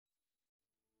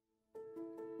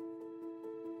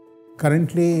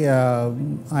Currently,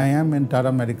 I am in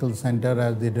Tata Medical Center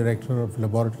as the Director of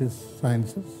Laboratory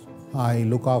Sciences. I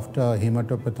look after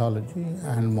hematopathology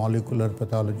and molecular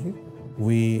pathology.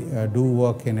 We do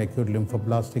work in acute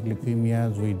lymphoblastic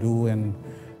leukemias, we do in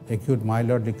acute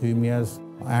myeloid leukemias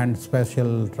and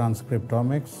special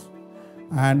transcriptomics.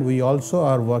 And we also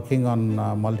are working on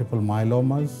multiple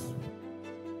myelomas.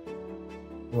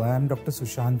 I am Dr.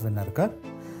 Sushant Vinarkar.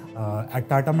 At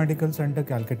Tata Medical Center,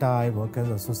 Kolkata, I work as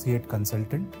Associate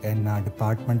Consultant in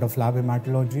Department of Lab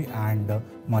Hematology and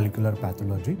Molecular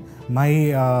Pathology.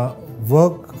 My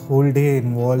work whole day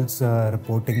involves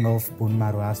reporting of bone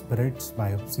marrow aspirates,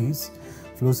 biopsies,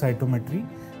 flow cytometry,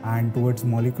 and towards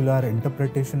molecular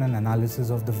interpretation and analysis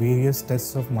of the various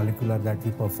tests of molecular that we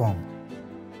perform.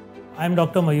 I'm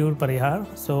Dr. Mayur Parihar.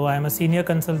 So I'm a Senior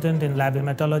Consultant in Lab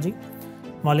Hematology,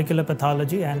 Molecular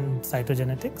Pathology and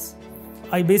Cytogenetics.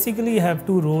 I basically have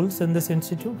two roles in this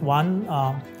institute. One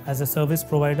as a service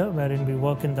provider wherein we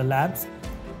work in the labs,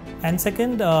 and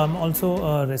second also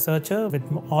a researcher with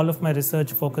all of my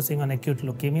research focusing on acute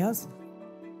leukemias.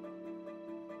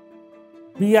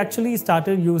 We actually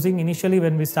started using, initially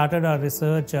when we started our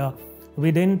research,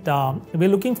 we're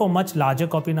looking for much larger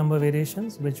copy number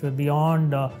variations which were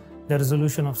beyond the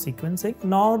resolution of sequencing.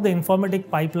 Now the informatic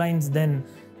pipelines then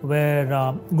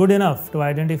were good enough to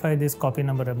identify these copy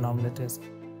number abnormalities.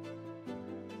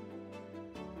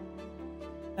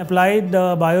 Applied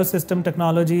biosystem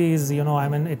technology is,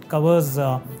 it covers,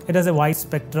 it has a wide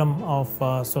spectrum of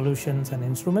solutions and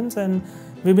instruments, and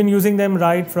we've been using them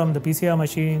right from the PCR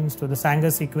machines to the Sanger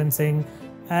sequencing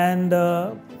and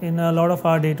in a lot of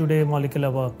our day-to-day molecular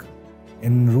work.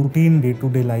 In routine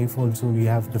day-to-day life also, we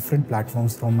have different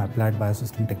platforms from Applied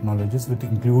Biosystem technologies, which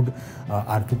include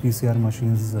rt-pcr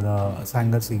machines, the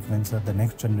Sanger sequencer, the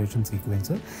next generation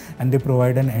sequencer, and they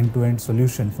provide an end-to-end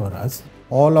solution for us.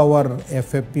 All our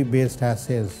FFP-based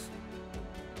assays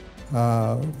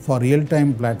for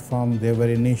real-time platform, they were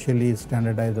initially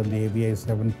standardized on the ABI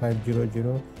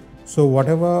 7500. So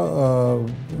whatever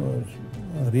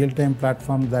real-time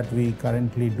platform that we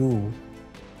currently do,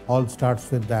 all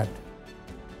starts with that.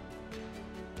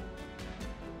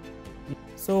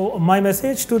 So my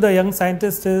message to the young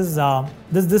scientists is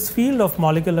this field of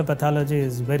molecular pathology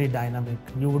is very dynamic.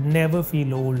 You would never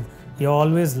feel old. You're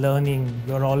always learning,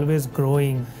 you're always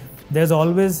growing. There's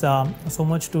always so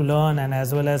much to learn and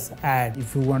as well as add.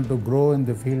 If you want to grow in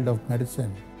the field of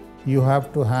medicine, you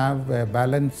have to have a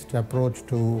balanced approach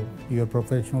to your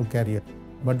professional career.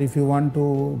 But if you want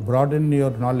to broaden your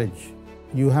knowledge,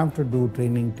 you have to do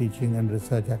training, teaching and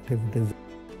research activities.